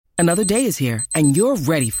Another day is here, and you're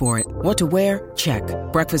ready for it. What to wear? Check.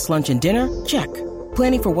 Breakfast, lunch, and dinner? Check.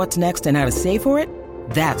 Planning for what's next and how to save for it?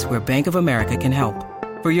 That's where Bank of America can help.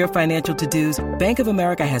 For your financial to-dos, Bank of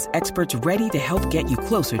America has experts ready to help get you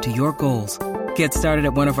closer to your goals. Get started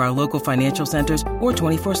at one of our local financial centers or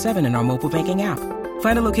 24/7 in our mobile banking app.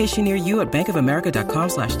 Find a location near you at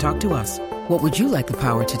bankofamerica.com/talktous. What would you like the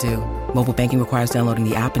power to do? Mobile banking requires downloading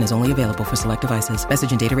the app and is only available for select devices.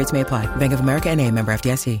 Message and data rates may apply. Bank of America N.A., member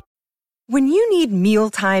FDIC. When you need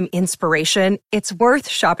mealtime inspiration, it's worth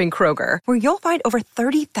shopping Kroger, where you'll find over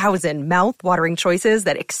 30,000 mouth-watering choices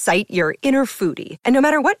that excite your inner foodie. And no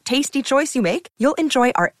matter what tasty choice you make, you'll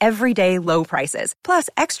enjoy our everyday low prices, plus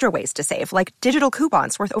extra ways to save, like digital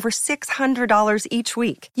coupons worth over $600 each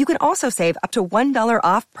week. You can also save up to $1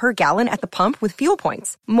 off per gallon at the pump with fuel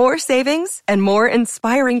points. More savings and more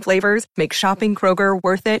inspiring flavors make shopping Kroger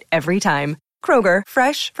worth it every time. Kroger,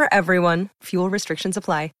 fresh for everyone. Fuel restrictions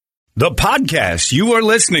apply. The podcast you are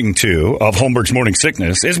listening to of Holmberg's Morning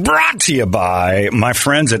Sickness is brought to you by my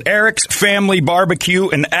friends at Eric's Family Barbecue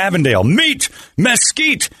in Avondale. Meet,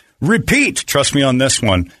 mesquite, repeat. Trust me on this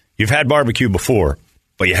one. You've had barbecue before,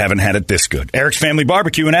 but you haven't had it this good. Eric's Family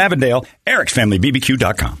Barbecue in Avondale,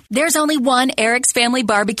 ericsfamilybbq.com. There's only one Eric's Family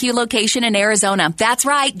Barbecue location in Arizona. That's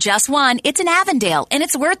right, just one. It's in Avondale, and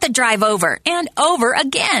it's worth the drive over and over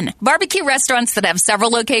again. Barbecue restaurants that have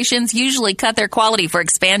several locations usually cut their quality for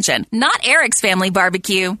expansion. Not Eric's Family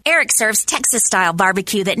Barbecue. Eric serves Texas-style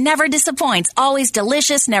barbecue that never disappoints, always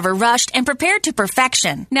delicious, never rushed, and prepared to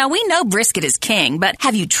perfection. Now, we know brisket is king, but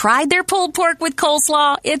have you tried their pulled pork with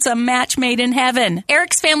coleslaw? It's a match made in heaven.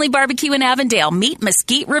 Eric's Family Barbecue in Avondale. Meet,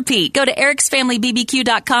 mesquite, repeat. Go to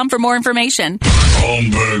ericsfamilybbq.com for more information.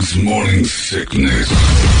 Holmberg's Morning Sickness.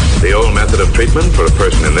 The old method of treatment for a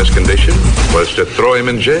person in this condition was to throw him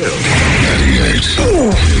in jail. 98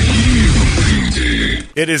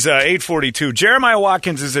 It is 8:42. Jeremiah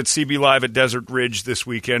Watkins is at CB Live at Desert Ridge this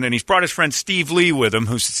weekend, and he's brought his friend Steve Lee with him.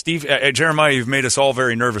 Who's Steve? Jeremiah, you've made us all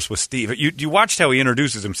very nervous with Steve. You watched how he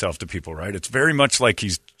introduces himself to people, right? It's very much like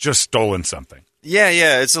he's just stolen something.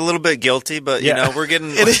 Yeah, it's a little bit guilty, but you know we're getting.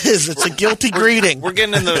 It is. It's a guilty greeting. We're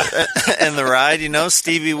getting in the ride, you know.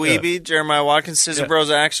 Stevie Weeby, Jeremiah Watkins, Scissor Bros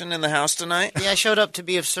action in the house tonight. Yeah, I showed up to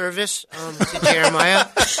be of service to Jeremiah,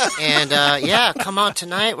 and come out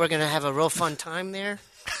tonight. We're gonna have a real fun time there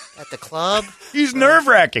at the club. He's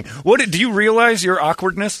nerve-wracking. Do you realize your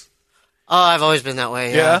awkwardness? Oh, I've always been that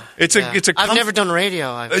way. Yeah, I've never done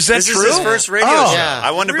radio. Is that this true? Is his first radio show. Yeah.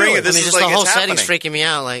 I wanted to bring it. This is just like the whole it's setting's happening. freaking me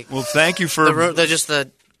out. Like, well, thank you for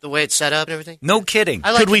the way it's set up and everything. No kidding.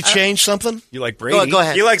 Could we change something? You like Brady? Go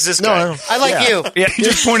ahead. He likes this guy. No. I like you. Yeah, he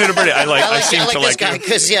just pointed at Brady. I seem to this guy you.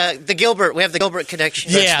 because the Gilbert. We have the Gilbert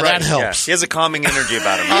connection. Yeah, that helps. Yeah. He has a calming energy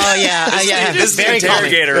about him. Oh yeah. This is the very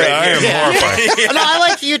interrogator calming. right here. I am horrified. No, I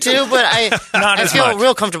like you too, but I as feel much.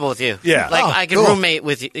 real comfortable with you. Yeah. like Oh, I can cool. roommate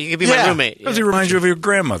with you. You could be my roommate. Does he remind you of your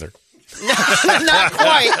grandmother? Not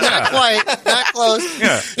quite, not close.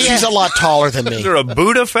 Yeah. She's a lot taller than Is me. there a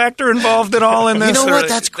Buddha factor involved at all in this? You know or- what?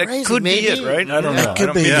 That's that crazy. could Maybe. be it, right? I don't know. could I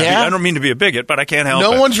don't be, mean to yeah. I don't mean to be a bigot, but I can't help it.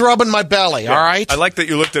 No one's rubbing my belly, all right? I like that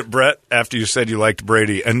you looked at Brett after you said you liked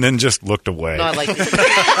Brady and then just looked away. No, I like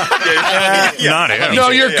you. Not him. No,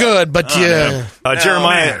 you're good, but yeah.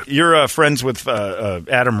 Jeremiah, you're friends with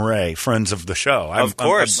Adam Ray, friends of the show. Of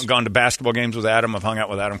course. I've gone to basketball games with Adam. I've hung out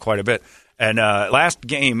with Adam quite a bit. And last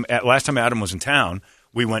time Adam was in town,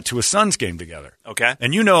 we went to a Suns game together. Okay.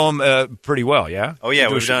 And you know him pretty well, yeah? Oh yeah,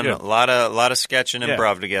 You we've done a lot of sketching and Yeah.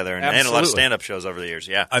 improv together, and a lot of Absolutely. stand-up shows over the years.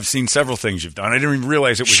 Yeah. I've seen several things you've done. I didn't even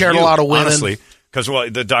realize it was Shared you, a lot of women. honestly. Because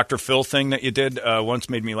the Dr. Phil thing that you did once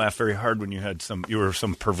made me laugh very hard when you were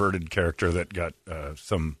some perverted character that got I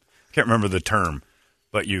can't remember the term,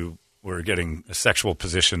 but you were getting a sexual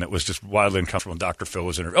position that was just wildly uncomfortable. And Dr. Phil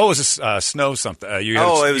was in her. Oh, it was Snow something.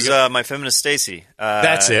 It was my feminist Stacy.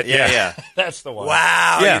 That's it. Yeah. That's the one.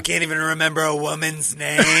 Wow, Yeah. you can't even remember a woman's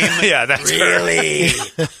name. Yeah, that's really.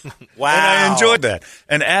 Wow, And I enjoyed that.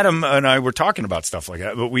 And Adam and I were talking about stuff like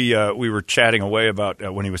that, but we were chatting away about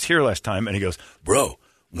when he was here last time, and he goes, "Bro,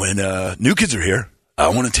 when new kids are here, I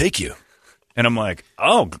want to take you." And I'm like,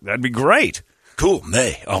 "Oh, that'd be great. Cool,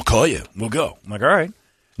 May, I'll call you. We'll go." I'm like, "All right."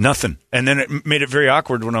 Nothing. And then it made it very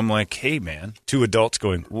awkward when I'm like, hey, man, two adults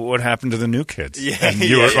going, well, what happened to the new kids? Yeah, and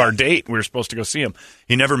you were our date. We were supposed to go see him.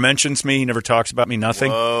 He never mentions me. He never talks about me. Nothing.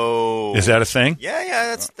 Whoa. Is that a thing? Yeah,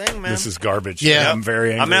 that's the thing, man. This is garbage. Yeah. I'm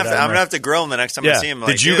very angry. I'm gonna have to grill him the next time I see him. Like,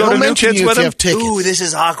 Did you dude, go to He'll New mention Kids you with if you him? have tickets. Ooh, this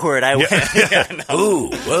is awkward. I went. Ooh,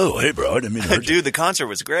 whoa, hey, bro, I didn't mean to hurt you. Dude, the concert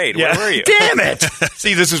was great. Where were you? Damn it.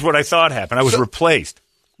 See, this is what I thought happened. I was replaced.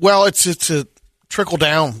 Well, it's a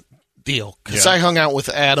trickle-down deal because I hung out with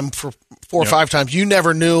Adam for 4 or 5 times. You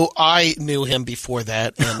never knew I knew him before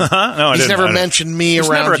that. And No, I he's didn't. never mentioned me There's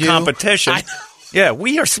around never a you. competition. Yeah,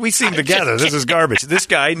 we seem together. This is garbage. This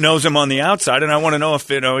guy knows him on the outside, and I want to know if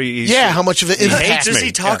he's how much of it he impact hates Does me.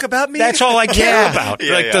 he talk about me? That's all I care Yeah. about.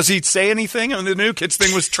 Yeah, like, yeah. does he say anything? I mean, the New Kids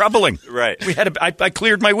thing was troubling. Right. I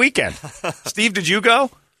cleared my weekend. Steve, did you go?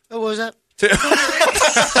 What was that?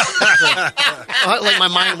 Like my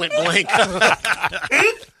mind went blank.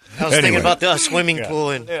 I was thinking about the swimming pool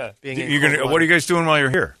and being in cold water. What are you guys doing while you're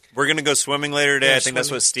here? We're going to go swimming later today. Yeah, I think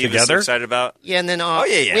that's what Steve Together? is excited about. Yeah, and then yeah.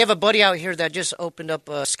 we have a buddy out here that just opened up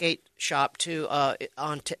a skate shop too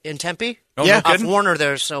in Tempe. Oh, no off kidding? Warner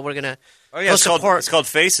there. So we're gonna Oh, yeah, go it's support. called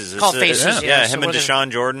Faces. Called Faces, yeah. So him and we're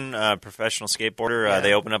Deshaun Jordan, professional skateboarder,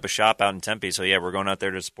 they opened up a shop out in Tempe. So, yeah, we're going out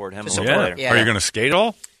there to support him a little bit later. Yeah. Are you going to skate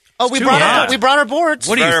all? Oh, we too brought hot. our boards.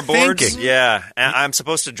 What are you Our boards, thinking? yeah. And I'm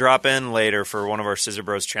supposed to drop in later for one of our Scissor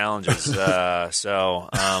Bros challenges. We'll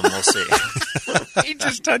see. He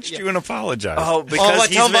just touched you and apologized. Oh, because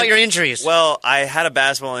tell him about your injuries. Well, I had a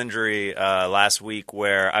basketball injury last week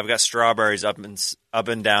where I've got strawberries up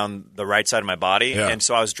and down the right side of my body, and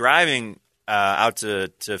so I was driving out to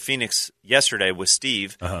Phoenix yesterday with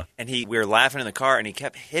Steve, and we were laughing in the car, and he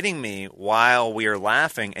kept hitting me while we were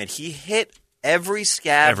laughing, and he hit every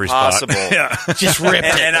scab possible. Yeah. Just ripped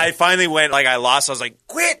it. And I finally went, like, I lost. I was like,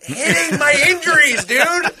 quit hitting my injuries,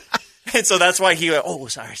 dude. And so that's why he went, oh,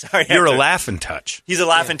 sorry. You're a laughing touch. He's a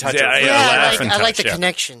laughing toucher. Yeah, I laughing like the touch,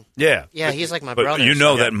 connection. Yeah. Yeah, he's like my But brother. you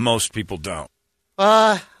know so. that most people don't.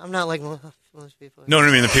 I'm not like most people. No,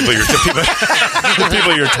 I mean the people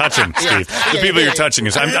you're touching, Steve. The people you're touching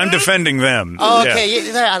is I'm defending them. Oh,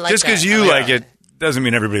 okay. Yeah, I like just because that. you I like it doesn't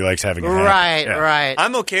mean everybody likes having it happen. Right, Yeah. right.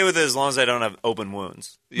 I'm okay with it as long as I don't have open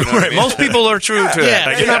wounds. You know what I Right. mean? Most people are true to Yeah,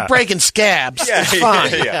 that. you're not breaking scabs. It's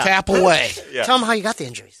fine. yeah. Tap away. Tell him how you got the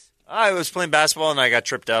injuries. I was playing basketball and I got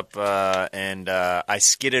tripped up and I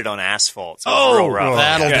skidded on asphalt. So it was real rough.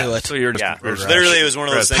 that'll do it. So you're just Yeah. Literally, it was one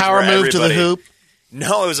of those things Power where move to the everybody- hoop.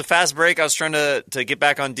 No, it was a fast break. I was trying to get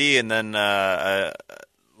back on D, and then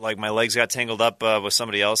like my legs got tangled up with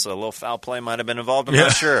somebody else. A little foul play might have been involved. I'm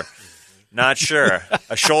not sure. Not sure.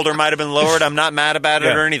 A shoulder might have been lowered. I'm not mad about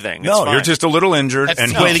it or anything. It's No, fine. you're just a little injured, That's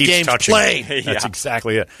and the way he the keeps game's touching. played. That's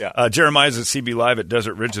exactly it. Yeah. Jeremiah's at CB Live at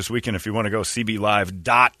Desert Ridge this weekend. If you want to go,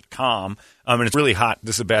 cblive.com. And it's really hot.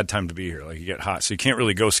 This is a bad time to be here. Like, you get hot, so you can't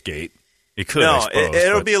really go skate. You could, I No, suppose,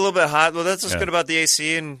 it'll but- be a little bit hot. Well, that's what's Yeah. good about the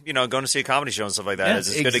AC and, going to see a comedy show and stuff like that. Yeah, Is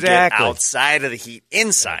it's good to get exactly. outside of the heat,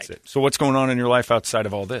 inside. That's it. So what's going on in your life outside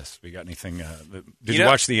of all this? We got anything? Did you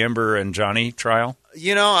watch the Amber and Johnny trial?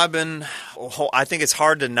 I think it's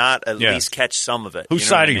hard to not at least catch some of it. Whose You know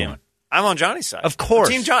side what are I you mean? on? I'm on Johnny's side. Of course.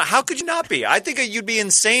 Team John. How could you not be? I think you'd be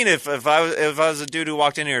insane if I was a dude who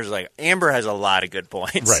walked in here and was like, Amber has a lot of good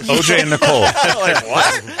points. Right. OJ and Nicole. Like,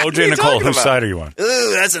 what? OJ and Nicole, whose side are you on?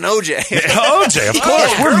 Ooh, that's an OJ. OJ, of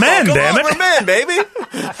course. We're men, damn it. We're men, baby.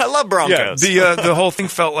 I love Yeah, Broncos. the whole thing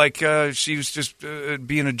felt like she was just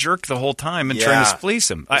being a jerk the whole time and trying to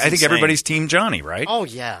fleece him. I think insane. everybody's Team Johnny, right? Oh,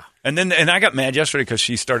 yeah. And I got mad yesterday because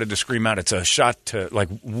she started to scream out, "It's a shot to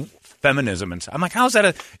feminism," and I'm like, "How's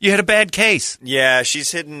that? You had a bad case." Yeah,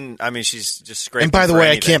 she's hitting. I mean, she's just scraping. And by the for way,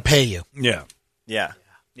 anything. I can't pay you. Yeah, Yeah.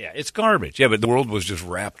 it's garbage. Yeah, but the world was just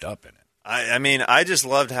wrapped up in it. I mean, I just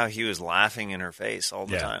loved how he was laughing in her face all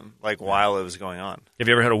the time, like while it was going on. Have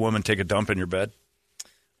you ever had a woman take a dump in your bed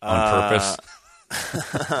on purpose?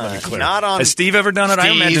 Let me clear. Not on. Has Steve ever done it? I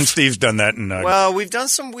Steve. imagine Steve's done that. Well, we've done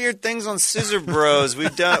some weird things on Scissor Bros.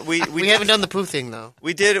 We've done We haven't done the poo thing, though.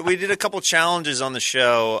 We did a couple challenges on the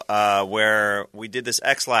show where we did this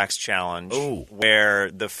X-Lax challenge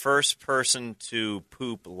where the first person to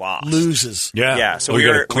poop lost. Loses. Yeah, so we we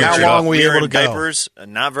gotta were clear How it long up. were you we were able in to go? diapers,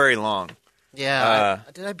 not very long. Yeah.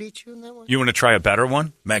 Did I beat you in that one? You want to try a better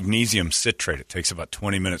one? Magnesium citrate. It takes about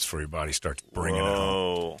 20 minutes before your body starts bringing it on.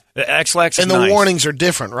 Oh, The X-Lax is And the nice. warnings are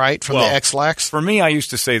different, right, from Well, the X-Lax? For me, I used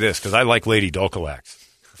to say this because I like Lady Dulcolax.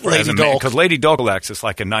 Lady Dulc. Because Lady Dulcolax is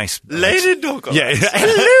like a nice... Lady Dulcolax. Yeah.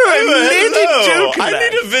 Hello. I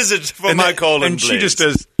need a visit for my colon. And she just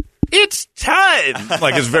does, "It's time."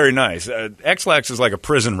 Like, it's very nice. X-Lax is like a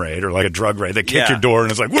prison raid or like a drug raid. They kick Yeah. your door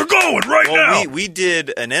and it's like, "We're going right now." Well, we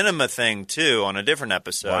did an enema thing too on a different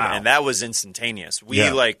episode, Wow. and that was instantaneous.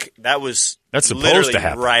 That was That's supposed literally to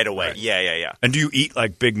happen. right away. Right. Yeah. And do you eat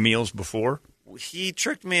like big meals before? He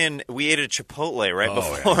tricked me, and we ate a Chipotle right Oh,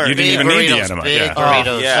 before. yeah. You didn't Big even need the burritos, enema. big Yeah.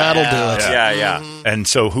 burritos. Yeah. That'll do it. Yeah. And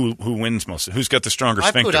so who wins most? Who's got the stronger I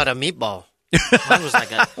sphincter? put out a meatball. Mine was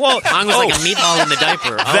like a mine was like a meatball in the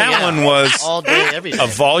diaper. Oh, That yeah. one was all day, every day. a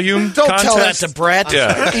volume Don't contest? tell that to Brett.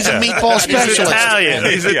 Yeah. He's a meatball He's specialist. Italian.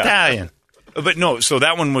 He's Yeah. Italian. But no, so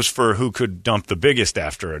that one was for who could dump the biggest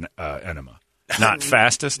after an enema. Not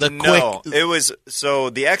fastest? No, it was – so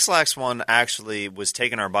the X-Lax one actually was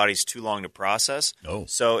taking our bodies too long to process. Oh.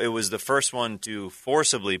 So it was the first one to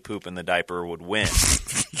forcibly poop in the diaper would win.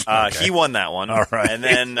 He won that one. All right. And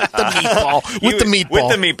then the meatball. With the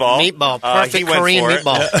meatball. Meatball. Perfect Korean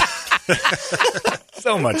meatball.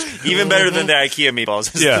 So much. Even better than the IKEA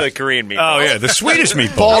meatballs is the Korean meatball. Oh, yeah, the Swedish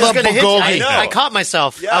meatball. Balled up bulgogi. I caught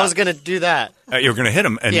myself. Yeah. I was going to do that. You were going to hit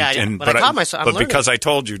him. And, but I caught myself. But because I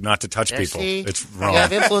told you not to touch people, it's wrong. You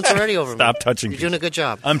have influence already over me. Stop touching people. You're doing a good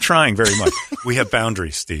job. I'm trying very much. We have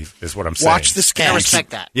boundaries, Steve, is what I'm saying. Watch the scans. I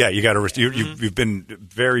respect that. Yeah, you got to. You've been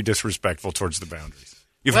very disrespectful towards the boundaries.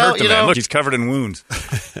 You've Well, hurt the you man. know- Look, he's covered in wounds.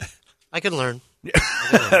 I can learn.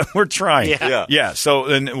 We're trying. Yeah. So,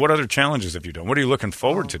 then what other challenges have you done? What are you looking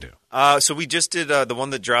forward to do? So we just did the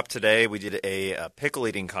one that dropped today. We did a pickle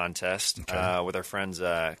eating contest with our friends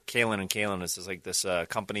Kalen and Kalen. This is like this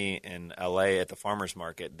company in L.A. at the farmers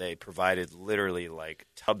market. They provided literally like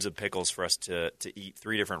tubs of pickles for us to eat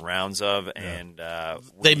 3 different rounds of, and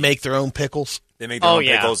They make their own pickles. They make their own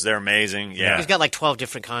pickles. They're amazing. Yeah, He's got like 12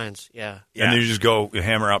 different kinds. Yeah. And then you just go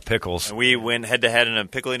hammer out pickles. And we went head to head in a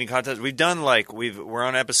pickle eating contest. We've done we're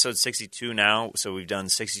on episode 62 now, so we've done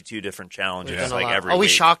 62 different challenges every week. We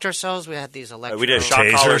shocked ourselves. We had these electro. We did a shock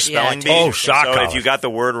collar spelling bee. Oh, shock so collar. if you got the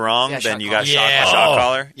word wrong, then you got shock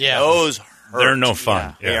collar. Yeah. Those hurt. They're no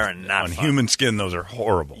fun. They are not on fun. human skin. Those are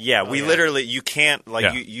horrible. Yeah, we literally you can't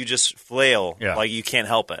you just flail like you can't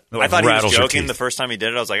help it. Like I thought he was rattles your joking teeth. the first time he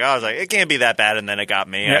did it. I was like, it can't be that bad, and then it got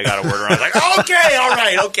me. I got a word wrong. I was like, okay, all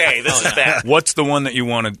right, okay, this is bad. What's the one that you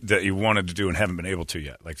wanted to do and haven't been able to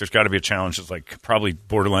yet? Like, there's got to be a challenge that's like probably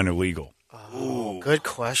borderline illegal. Ooh, good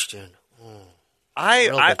question.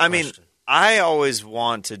 I mean, I always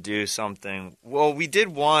want to do something. Well, we did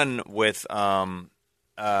one with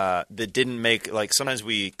that didn't make like sometimes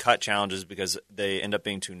we cut challenges because they end up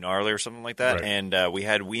being too gnarly or something like that. Right. And we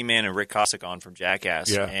had Wee Man and Rick Kosick on from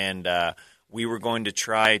Jackass, and we were going to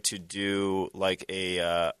try to do like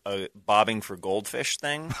a bobbing for goldfish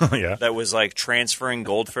thing. That was like transferring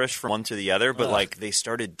goldfish from one to the other, but like they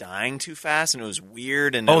started dying too fast and it was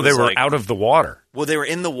weird. And they were out of the water. Well, they were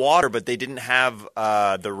in the water, but they didn't have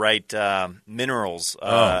the right minerals in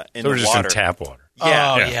the water. They were just in tap water.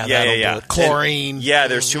 Yeah. Chlorine.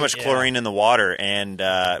 There's too much chlorine in the water,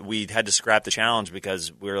 and we had to scrap the challenge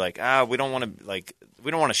because we were like, we don't want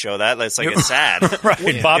to show that. It's like it's sad,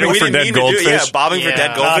 right? Bobbing for dead goldfish. Bobbing for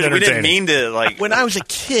dead goldfish. We didn't mean to like. When I was a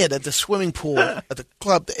kid at the swimming pool at the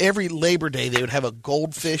club, every Labor Day they would have a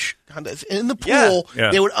goldfish contest in the pool.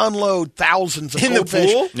 Yeah. They would unload thousands of in goldfish.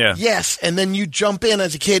 the pool. Yeah. Yes, and then you jump in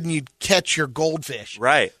as a kid and you'd catch your goldfish.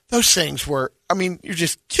 Right. Those things were. I mean, you're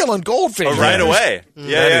just killing goldfish right away.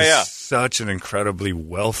 Yeah. Such an incredibly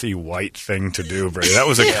wealthy white thing to do, Brady. That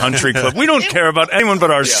was a country club. We don't care about anyone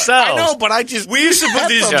but ourselves. I know, but we used to put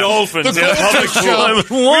these dolphins in a public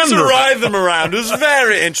pool. We used to ride them around. It was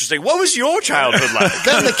very interesting. What was your childhood like?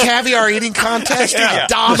 Then the caviar eating contest, you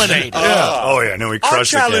dominated. No, we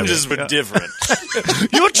crushed our challenges were different.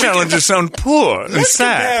 Your challenges sound poor and Let's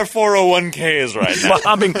sad. compare 401ks right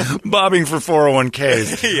now. Bobbing for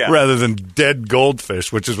 401ks rather than dead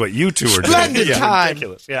goldfish, which is what you two are doing. Splendid time.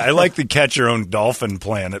 Ridiculous. Yeah, I like the catch your own dolphin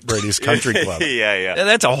plan at Brady's Country Club. Yeah.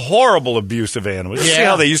 That's a horrible abuse of animals. You see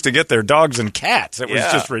how they used to get their dogs and cats. It was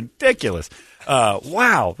just ridiculous.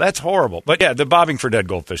 Wow, that's horrible. But yeah, the bobbing for dead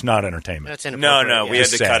goldfish, not entertainment. That's No, we had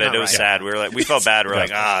to cut it. It was Right. sad. We were like, we felt bad. We were like,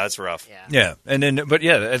 that's rough. Yeah, and then, but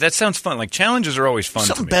yeah, that sounds fun. Like challenges are always fun.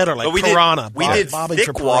 Something to me. better, like But we piranha. We did bobbing thick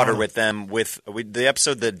for piranha. water with them. With the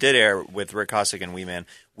episode that did air with Rick Kosick and Wee Man,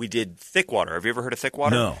 we did thick water. Have you ever heard of thick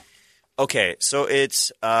water? No. Okay, so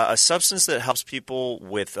it's a substance that helps people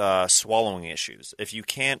with swallowing issues. If you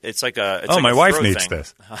can't, it's like a. It's like my a wife throat needs thing.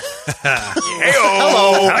 this.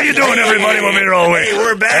 Hello, how you doing, everybody? When we're all Hey,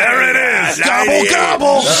 we're back. There it is. Gobble,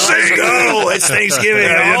 gobble. Go! It's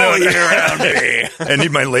Thanksgiving all year round. I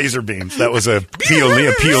need my laser beams. That was a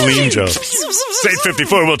Pioline joke. State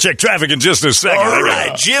 54. We'll check traffic in just a second. All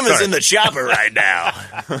right, Jim is in the chopper right now.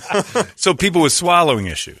 So people with swallowing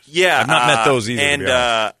issues. Yeah, I've not met those either. And to be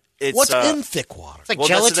honest. it's What's in thick water? It's like Well,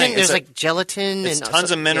 that's the gelatin. thing. There's It's like gelatin. It's and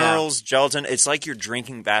tons of yeah. minerals, gelatin. It's like you're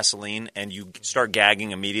drinking Vaseline, and you start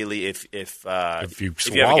gagging immediately if you you have a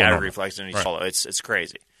swallow gag them. reflex and you Right. swallow. It's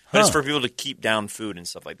crazy, but it's for people to keep down food and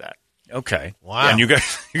stuff like that. Okay. Wow. And you guys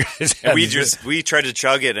had We tried to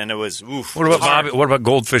chug it, and it was oof. What about Bobby? What about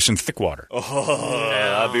goldfish in thick water? Oh, yeah,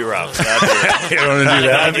 that'd be rough. That'd be rough. You don't want to do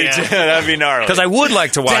that? That'd be gnarly. Because I would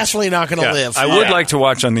like to watch. Definitely not going to live. I would like to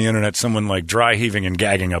watch on the internet someone like dry heaving and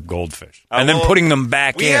gagging up goldfish and then well, putting them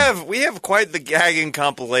back in. We have quite the gagging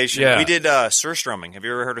compilation. Yeah. We did surströmming. Have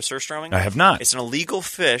you ever heard of surströmming? I have not. It's an illegal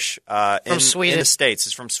fish From Sweden. in the States.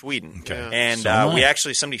 It's from Sweden. Okay. And So we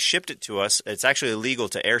actually, somebody shipped it to us. It's actually illegal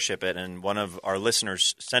to airship it, and one of our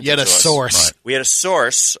listeners sent You it had to a us. source. Right. We had a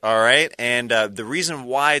source, all right? And the reason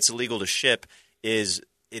why it's illegal to ship is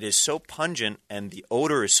it is so pungent and the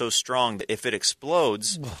odor is so strong that if it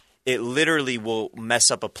explodes, it literally will mess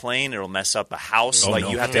up a plane. It'll mess up a house. Oh, like no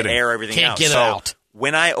you have kidding. to air everything Can't out. get it So out.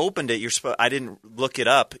 when I opened it, I didn't look it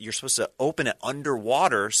up. You're supposed to open it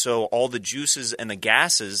underwater so all the juices and the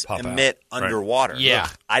gases Pop emit out. underwater. Yeah.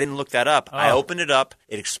 I didn't look that up. I opened it up.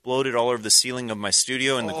 It exploded all over the ceiling of my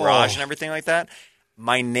studio and the garage and everything like that.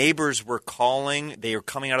 My neighbors were calling. They were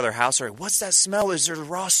coming out of their house. They're like, "What's that smell? Is there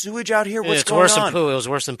raw sewage out here? What's It's going worse on?" than poo. It was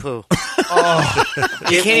worse than poo. You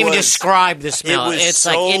You can't even describe the smell. It was It's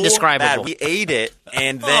so like indescribable. bad. We ate it,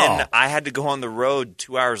 and then I had to go on the road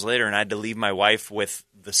 2 hours later, and I had to leave my wife with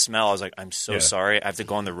the smell. I was like, "I'm so sorry. I have to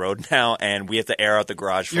go on the road now, and we have to air out the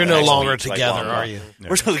garage." For You're the no next longer week, together, long are you?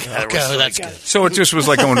 We're still together. Okay, We're still that's together. good. So it just was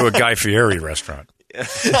like going to a Guy Fieri restaurant.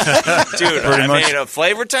 Dude. I much. mean,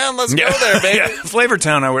 Flavortown. Let's go there, baby. Yeah,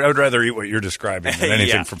 Flavortown. I would rather eat what you're describing than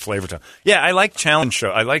anything Yeah. from Flavortown. Yeah, I like challenge show.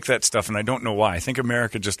 I like that stuff, and I don't know why. I think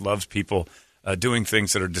America just loves people doing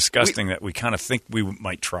things that are disgusting that we kind of think we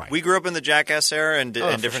might try. We grew up in the Jackass era and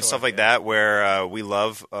different stuff like that, where we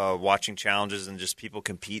love watching challenges and just people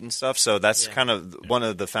compete and stuff. So that's kind of one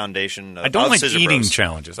of the foundation. I don't like Scissor eating Bros.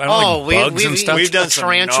 challenges. I don't like bugs and stuff. We've done some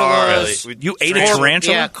tarantulas. gnarly- You ate a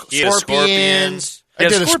tarantula? Yeah, He ate a scorpions. I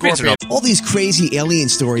did a scorpions are scorpion. All these crazy alien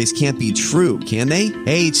stories can't be true, can they?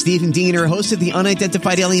 Hey, it's Stephen Diener, host of the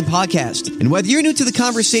Unidentified Alien Podcast. And whether you're new to the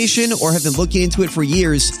conversation or have been looking into it for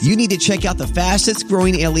years, you need to check out the fastest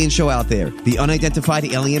growing alien show out there, the Unidentified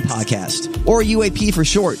Alien Podcast, or UAP for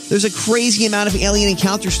short. There's a crazy amount of alien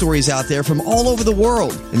encounter stories out there from all over the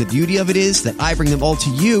world. And the beauty of it is that I bring them all to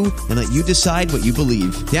you and let you decide what you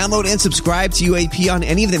believe. Download and subscribe to UAP on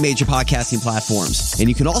any of the major podcasting platforms. And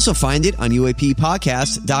you can also find it on UAPpodcast.com.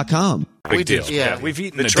 Big deal. Yeah. We've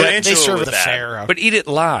eaten The the tarantula They serve with the that. fair. but eat it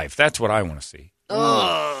live. That's what I want to see.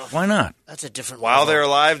 Why not? That's a different While level. they're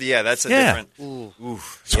alive, yeah, that's a Yeah. different.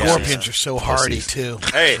 Scorpions are so hardy, too.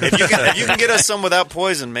 Hey, if you can get us some without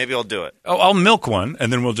poison, maybe I'll do it. Oh, I'll milk one,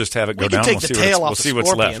 and then we'll just have it go We can down. take We'll the see tail what's, off we'll the see what's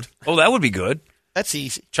scorpion. left. Oh, that would be good. That's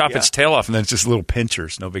easy. Chop its tail off, and then it's just little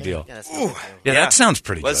pinchers. No big deal. Yeah, that's not a big deal. Yeah, that sounds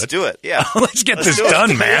pretty Let's good. do it. Yeah. Let's get this do it.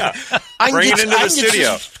 done, man. I can Bring get it into I the can get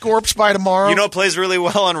studio. you Scorps by tomorrow. You know what plays really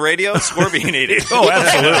well on radio? Scorpion eating. Oh,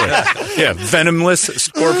 absolutely. Yeah, venomless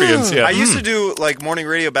scorpions. Yeah. I used to do like morning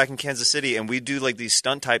radio back in Kansas City, and we'd do like these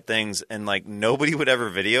stunt type things, and like nobody would ever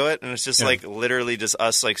video it, and it's just like literally just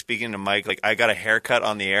us like speaking to Mike. Like I got a haircut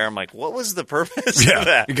on the air. I'm like, what was the purpose of Yeah,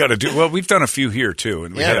 that? you got to do. Well, we've done a few here too,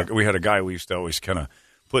 and Yeah. we had a guy we used to always kind of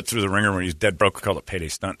put through the ringer when he's dead broke. We called it Payday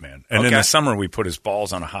Stuntman. And in Okay. the summer, we put his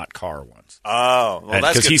balls on a hot car once Oh, well,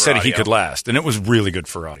 that's because good he for said he audio. could last, and it was really good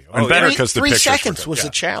for audio and better because the 3 pictures were seconds good. was yeah. the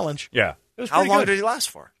challenge. Yeah, it was How pretty long good. did he last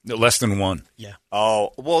for? Less than one. Yeah.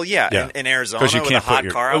 Oh, well, yeah, Yeah, in Arizona because you with can't a hot put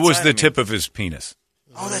your. car It was outside, the I mean- tip of his penis.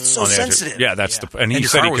 Oh, that's so on the edge of- sensitive. Yeah, that's the. And he your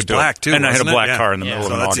said car he was could do black, it. too, And I had a wasn't it? black Yeah. car in the Yeah, middle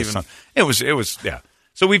so of an that's August even- sun. It was yeah.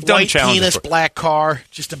 So we've done White challenges. penis, for- black car,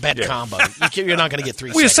 just a bad Yeah. combo. You're not going to get 3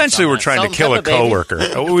 We seconds. essentially on were that. trying to Salt and kill a pepper, baby.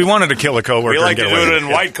 coworker. We wanted to kill a coworker. We like and to get do away it with in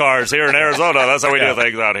white cars here in Arizona. That's how we Yeah. do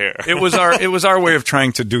things out here. It was our way of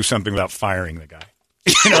trying to do something without firing the guy.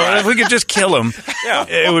 You know, if we could just kill him, Yeah.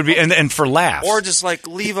 it would be and for laughs. Or just like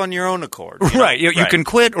leave on your own accord. you know? right, you can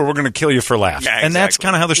quit, or we're going to kill you for laughs. Yeah, And that's exactly.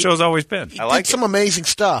 kind of how the show's always been. I like Did some amazing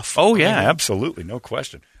stuff. Oh yeah, absolutely, no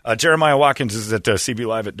question. Jeremiah Watkins is at CB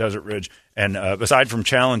Live at Desert Ridge, and aside from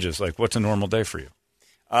challenges, like what's a normal day for you?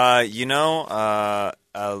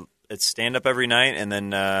 It's stand up every night, and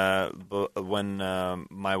then when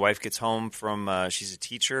my wife gets home from, she's a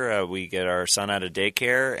teacher, we get our son out of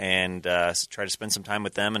daycare and try to spend some time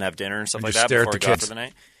with them and have dinner and stuff And like just that stare at before the we go out kids. for the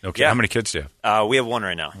night. Okay, Yeah. how many kids do you have? We have one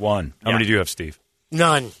right now. One. How Yeah. many do you have, Steve?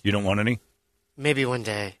 None. You don't want any? Maybe one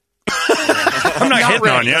day. I'm not hitting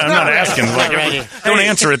on you. I'm not asking. Like, ready. don't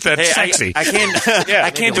answer it that Hey, sexy. I can't. I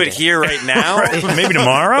can't do it here right now. Maybe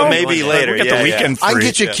tomorrow. But maybe later. We'll get Yeah, the yeah. weekend free. I can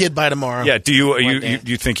get you a kid by tomorrow. Yeah. Do you day.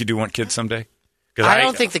 you think you do want kids someday? I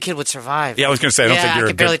don't think the kid would survive. Yeah, I was going to say, I don't think you're I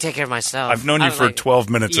could barely take care of myself. I've known you for 12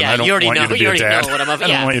 minutes, and I don't want you to be a dad. Know what I'm I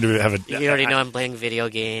don't want you to have a. You already know I'm playing video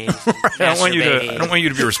games. I don't want you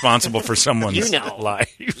to be responsible for someone's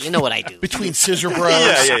life. You know what I do. Between Scissor Bros.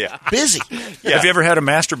 Yeah. Busy. Yeah. Have you ever had a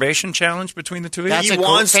masturbation challenge between the two of you? That's He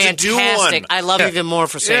wants to do one. I love even more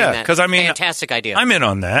for saying that. Because fantastic idea. I'm in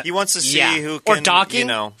on that. He wants to see who or can, docking,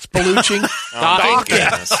 spelooching, docking.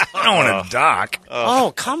 I don't want to dock.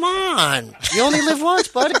 Oh, come on! You only live once,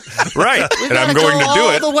 buddy. Right, and I'm going to do all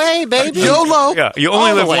it the way, baby. YOLO. Yeah, you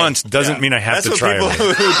only live once doesn't mean I have to try it. That's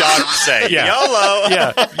what people who dock say. YOLO.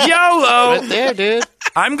 Yeah, YOLO. Right there, dude.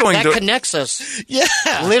 I'm going that to connects us. Yeah,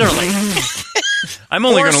 literally. I'm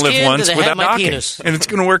only going to live once to without docking, penis. and it's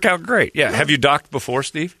going to work out great. Yeah, have you docked before,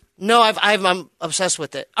 Steve? No, I'm obsessed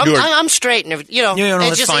with it. I'm straight and everything. You know,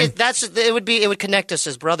 that's fine. It would connect us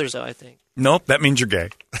as brothers, though. I think. Nope, that means you're gay.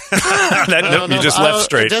 You just left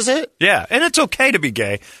straight. Does it? Yeah, and it's okay to be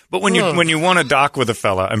gay, but when you want to dock with a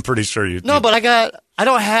fella, I'm pretty sure you. No, but I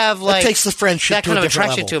don't have it takes the friendship that kind of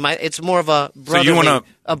attraction to him. It's more of a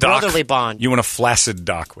brotherly bond. You want a flaccid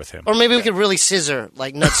dock with him, or maybe we could really scissor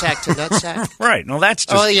like nutsack to nutsack. Right. No, that's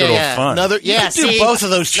just good old fun. You could do both of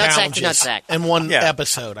those challenges nutsack. in one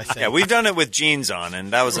episode. I think. Yeah, we've done it with jeans on,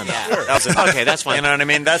 and that was enough. Okay, that's fine. You know what I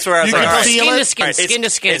mean? That's where I was you like, all right, skin to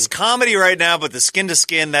skin. It's comedy right now, but the skin to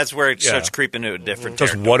skin, that's where it starts creeping into a different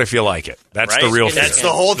Just territory. what if you like it? That's the real thing. That's the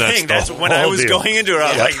whole thing. That's when I was going into it.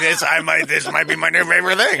 I was like, this might be my new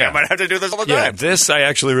favorite thing. I might have to do this all the time. Yeah, this I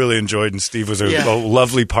actually really enjoyed, and Steve was a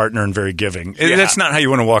lovely partner and very giving. That's not how you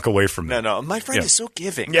want to walk away from that. No. My friend is so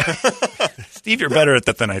giving. Yeah. Steve, you're better at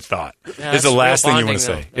that than I thought. Is the last thing you want to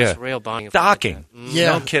say. That's real bonding. Docking.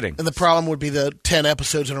 Yeah. No kidding. And the problem would be the 10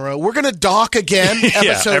 episodes in a row. We're going to dock again.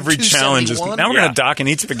 Episode every challenge is. Now we're going to dock and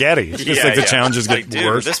eat spaghetti. It's just like the challenges get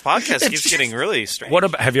worse. This podcast keeps getting really strange. What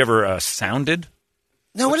about? Have you ever sounded?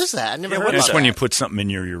 No, what is that? I never heard of that. It's when you put something in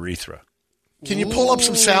your urethra. Can you pull up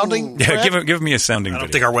some sounding? Yeah, give me a sounding. I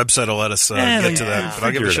don't think our website will let us get to that, but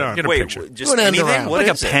I'll give it a shot. Get a picture. Just anything? Like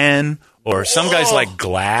a pen, or some guys like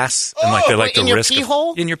glass, and like they like the risk in your pee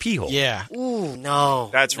hole. In your pee hole. Yeah. Ooh,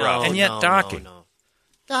 no. That's rough. And yet docking. No.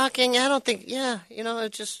 Docking, I don't think. Yeah,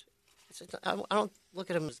 it just. I don't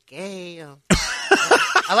look at him as gay.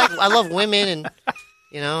 I love women, and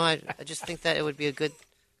I just think that it would be a good.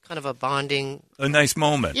 Kind of a bonding, a nice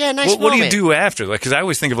moment. Yeah, nice moment. What do you do after? Like, because I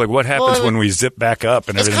always think of what happens when we zip back up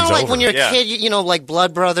and everything's over. It's kind of like when you're a kid, like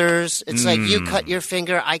blood brothers. It's like you cut your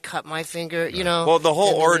finger, I cut my finger. Well, the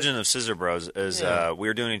whole origin of Scissor Bros is we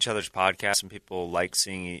were doing each other's podcasts, and people like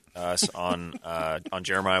seeing us on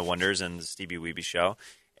Jeremiah Wonders and the Stevie Weeby Show.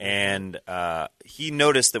 And he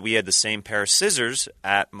noticed that we had the same pair of scissors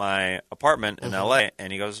at my apartment in L.A.,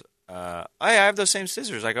 and he goes, I have those same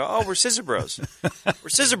scissors. I go, oh, we're Scissor Bros. We're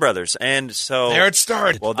Scissor Brothers. And so there it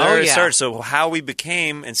started. Well, it started. So how we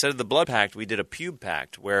became, instead of the blood pact, we did a pube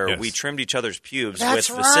pact where we trimmed each other's pubes with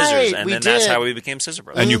the scissors. And that's how we became Scissor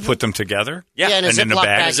Brothers. And you put them together? Yeah. And in a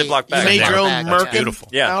bag. Ziploc bag. You made your own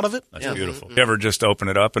merkin out of it? That's beautiful. You ever just open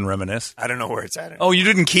it up and reminisce? I don't know where it's at. Oh, you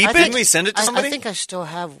didn't keep it? Didn't we send it to somebody? I think I still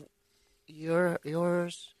have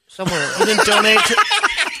yours somewhere. You didn't donate to...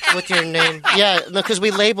 With your name, because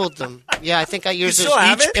we labeled them. Yeah, I think yours is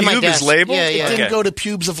each in my desk. Is labeled. Yeah, It didn't go to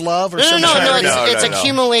Pubes of Love or something. No. It's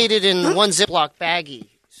accumulated in one Ziploc baggie.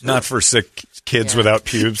 Not for sick kids without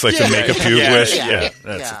pubes, like to make a pube wish. Yeah,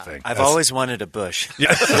 that's the thing. I've always wanted a bush.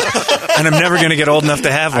 Yeah. And I'm never going to get old enough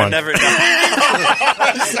to have one. Never. It's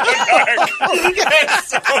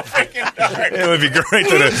so freaking dark. It would be great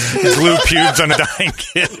to glue pubes on a dying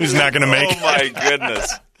kid who's not going to make it. Oh, my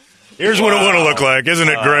goodness. Here's what it would have looked like. Isn't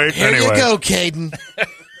it great? Here you go, Caden.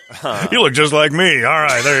 You look just like me. All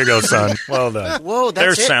right, there you go, son. Well done. Whoa,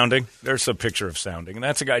 There's sounding. There's a picture of sounding. And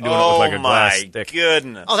that's a guy doing it with like a glass stick. Oh, my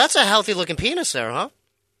goodness. Oh, that's a healthy-looking penis there, huh?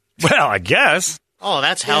 Well, I guess. Oh,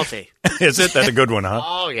 that's healthy. Is it? That's a good one, huh?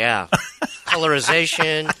 Oh, yeah.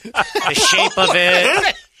 Colorization, the shape of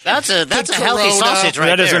it. That's a healthy sausage right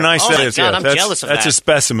there. That is a nice. Oh, that my is. God, Yeah, I'm jealous of that. That's a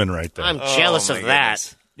specimen right there. I'm jealous of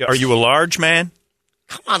that. Are you a large man?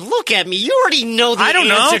 Come on, look at me. You already know the I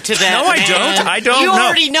don't answer know. to that. No, I don't. I don't you know. You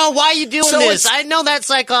already know why you're doing this. I know that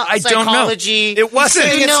psychology. Don't know. It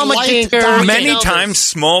wasn't. You know I'm a dinker. Many times,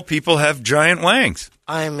 small people have giant wangs.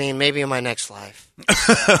 I mean, maybe in my next life.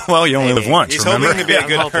 Well, you only live once. He's remember? hoping to be a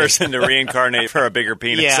good person to reincarnate for a bigger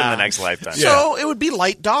penis in the next lifetime. So it would be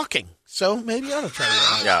light docking. So maybe I ought to try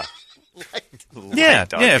that out. Yeah. Yeah,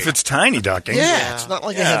 if it's tiny docking. Yeah, it's not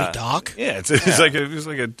like a heavy dock. Yeah, it's like a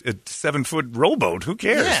 7-foot rowboat. Who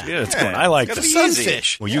cares? Yeah, it's fun. I like the this.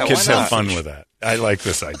 sunfish. Well, you kids have fun with that. I like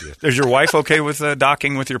this idea. Is your wife okay with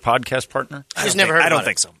docking with your podcast partner? She's never heard. I don't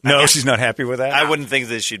think so. No, she's not happy with that. I wouldn't think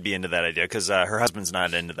that she'd be into that idea because her husband's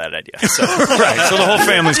not into that idea. So. Right. So the whole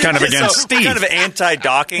family's kind of against Steve. Kind of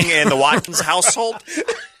anti-docking in the Watkins household.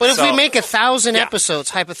 But if we make 1,000 episodes,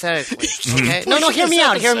 hypothetically, okay? No, hear me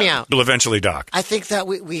out. We'll eventually dock. I think that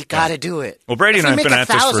we got to do it. Well, Brady and I have been at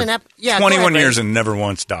this for 21 years Brady. and never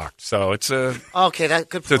once docked. So it's a good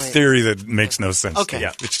point. It's a theory that makes no sense. Okay.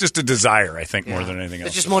 Yeah, it's just a desire, I think, more than anything else.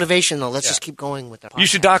 It's just motivation, though. Let's just keep going with that. You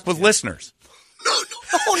should dock with listeners.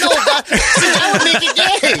 Oh, no, that would make it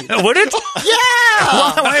gay. Would it?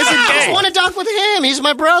 Yeah. Why is it gay? I just want to dock with him. He's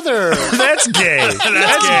my brother. That's gay.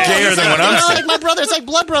 That's gayer than what I'm saying. Like my brother. It's like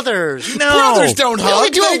blood brothers. No. Brothers don't You hug. only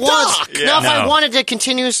do they it once. dock. Yeah. Now, if I No. wanted to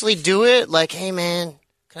continuously do it, like, hey, man,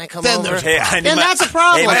 can I come Then over? there's Hey, I need Then my- that's a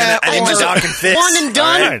problem. Hey, man, I need my Or docking fix. One and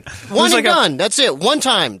done. Right. One Who's and like a- done. That's it. One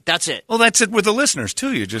time. That's it. Well, that's it with the listeners,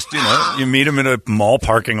 too. You just, you meet them in a mall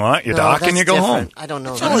parking lot, you No, dock, and that's you go home. different. I don't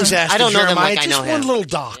know. It's always asked I don't know them Jeremiah, like I just know one him. little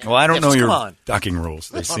dock. Well, I don't know come your on. docking rules.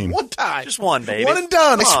 They seem... One time. Just one, baby. One and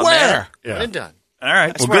done. I Come on, swear. man. Yeah. One and done. All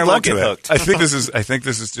right. Well, swear good I luck won't to get that. hooked. I think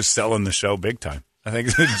this is just selling the show big time. I think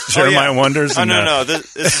Jeremiah Wonders. Oh, and, no.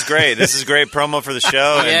 This is great. This is great promo for the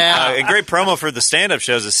show. Yeah. And great promo for the stand-up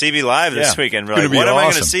shows at CB Live this weekend. We're Gonna like, be what am I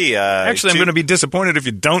going to awesome. see? Actually, I'm going to be disappointed if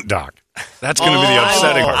you don't dock. That's going to be the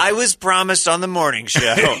upsetting part. I was promised on the morning show.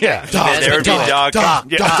 Yeah. that there would be dog. Dock,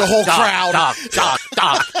 the whole crowd.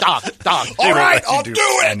 Dock. All right, I'll I'll do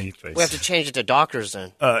it. anything. We have to change it to Doctors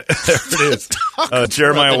then. There it is.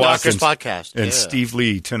 Jeremiah The Doctors Watkins podcast. and Yeah. Steve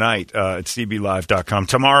Lee tonight at cblive.com.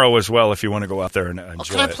 Tomorrow as well if you want to go out there and enjoy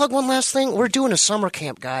Can I it. plug one last thing? We're doing a summer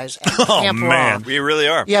camp, guys. At Oh, Camp man. Raw. We really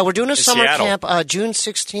are. Yeah, we're doing a In summer Seattle. camp June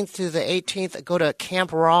 16th through the 18th. Go to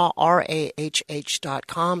Camp Raw,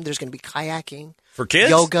 RAHH.com. There's going to be kayaking. For kids?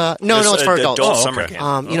 Yoga. No, Just it's for adults. adult Oh, summer okay.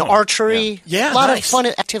 camp. Archery. Yeah, a lot nice. of fun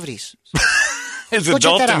activities. Is Go check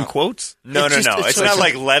adult that in out. quotes? No. It's It's like not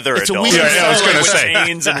like leather it's a adult. weird- Yeah, I was gonna With say.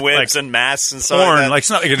 chains and whips and masks and stuff Porn. like that. Like, it's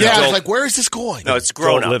not like an Yeah, I was adult, like, where is this going? No, it's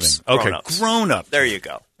adult grown-ups. living. Okay, Grown-ups. grown up. There you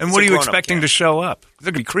go. And It's what a are you grown-up expecting camp. to show up?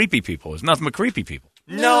 They're going to be creepy people. There's nothing but creepy people.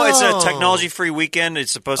 No, it's a No. technology-free weekend.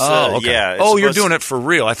 It's supposed to. Oh, okay. Yeah. it's Oh, you're supposed doing it for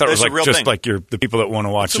real. I thought it was It's a like real just thing. like the people that want to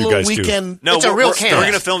watch It's a you little guys do. weekend. No, It's a real camp. We're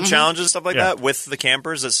going to film challenges and stuff like Yeah. that with the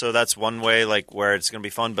campers. So that's one way, like where it's going to be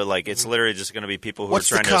fun. But like, it's literally just going to be people who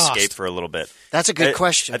What's are the trying to cost? escape for a little bit. That's a good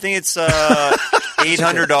question. I think it's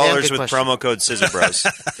 $800 good with question. promo code Scissor Bros.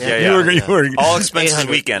 Yeah, You were all expenses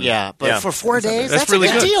 800. weekend. Yeah, but for 4 days, That's that's really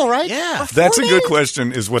a good good. deal, right? Yeah. For That's 4 a good days?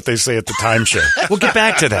 question, is what they say at the timeshare. We'll get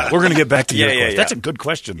back to that. We're going to get back to your Yeah, question. yeah. That's a good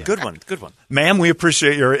question. though. Good one. Good one. Ma'am, we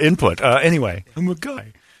appreciate your input. Anyway, I'm a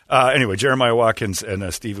guy. Anyway, Jeremiah Watkins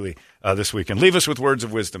and Steve Lee this weekend. Leave us with words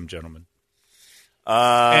of wisdom, gentlemen.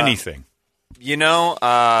 Anything. You know,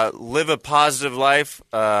 live a positive life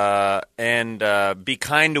and be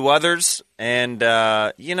kind to others. And,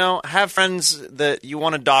 have friends that you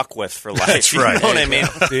want to dock with for life. That's You right. know what I mean?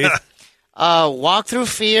 Steve? Walk through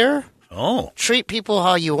fear. Oh, Treat people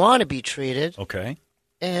how you want to be treated. okay.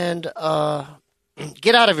 And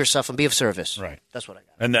get out of yourself and be of service. Right. That's what I got.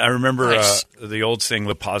 And I remember Nice. the old saying,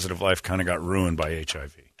 live positive life, kind of got ruined by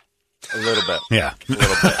HIV. A little bit. Yeah. A little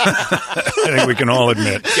bit. I think we can all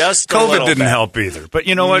admit. Just a COVID little didn't bit. help either. But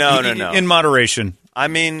you know what? No. In moderation. I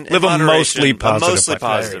mean, Live in a moderation, mostly positive mostly life.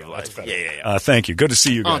 positive There you go. life. That's Yeah, better. yeah. Thank you. Good to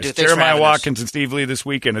see you guys. dude, thanks for Jeremiah having us. Watkins and Steve Lee this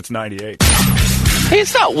weekend. It's 98. Hey,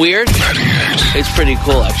 it's not weird. It's pretty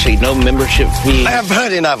cool, actually. No membership fee. I have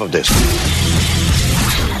heard enough of this.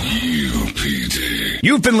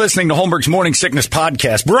 You've been listening to Holmberg's Morning Sickness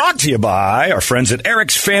Podcast, brought to you by our friends at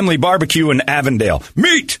Eric's Family Barbecue in Avondale.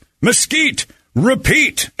 Meet, mesquite,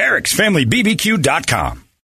 repeat. Eric'sFamilyBBQ.com.